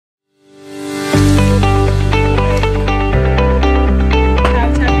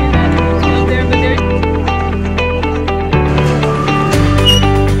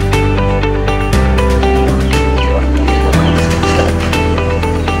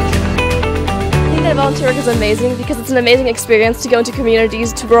volunteer work is amazing because it's an amazing experience to go into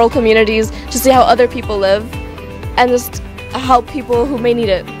communities, to rural communities, to see how other people live, and just help people who may need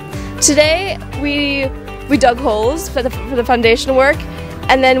it. Today, we dug holes for the foundation work,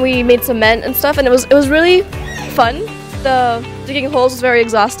 and then we made cement and stuff, and it was really fun. The digging holes was very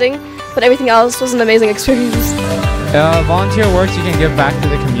exhausting, but everything else was an amazing experience. Volunteer works you can give back to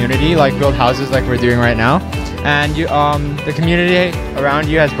the community, like build houses like we're doing right now. And the community around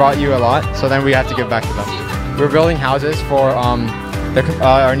you has brought you a lot, so then we have to give back to them. We're building houses for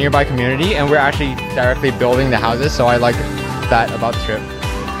our nearby community, and we're actually directly building the houses, so I like that about the trip.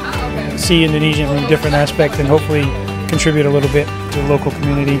 See Indonesia from a different aspect and hopefully contribute a little bit to the local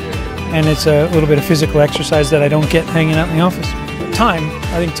community. And it's a little bit of physical exercise that I don't get hanging out in the office. Time,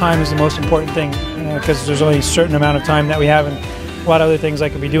 I think time is the most important thing, because there's only a certain amount of time that we have, and a lot of other things I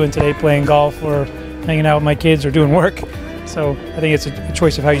could be doing today, playing golf or hanging out with my kids or doing work. So I think it's a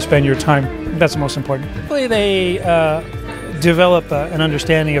choice of how you spend your time. That's the most important. Hopefully they develop an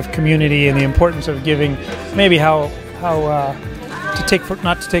understanding of community and the importance of giving, maybe how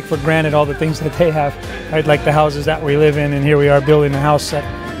not to take for granted all the things that they have, right? Like the houses that we live in, and here we are building a house that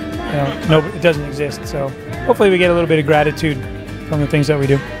it doesn't exist. So hopefully we get a little bit of gratitude from the things that we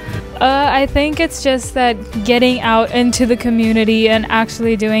do. I think it's just that getting out into the community and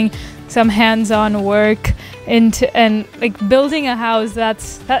actually doing some hands-on work and like building a house,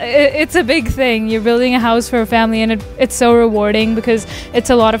 it's a big thing. You're building a house for a family, and it's so rewarding because it's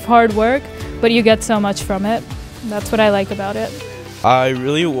a lot of hard work, but you get so much from it. That's what I like about it. I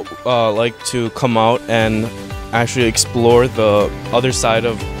really like to come out and actually explore the other side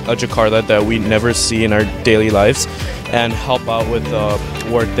of Jakarta that we never see in our daily lives, and help out with the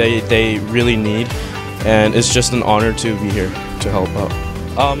work they really need, and it's just an honor to be here to help out.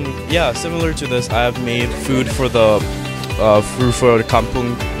 Yeah, similar to this, I have made food for the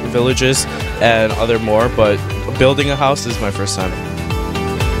kampung villages and other more, but building a house is my first time.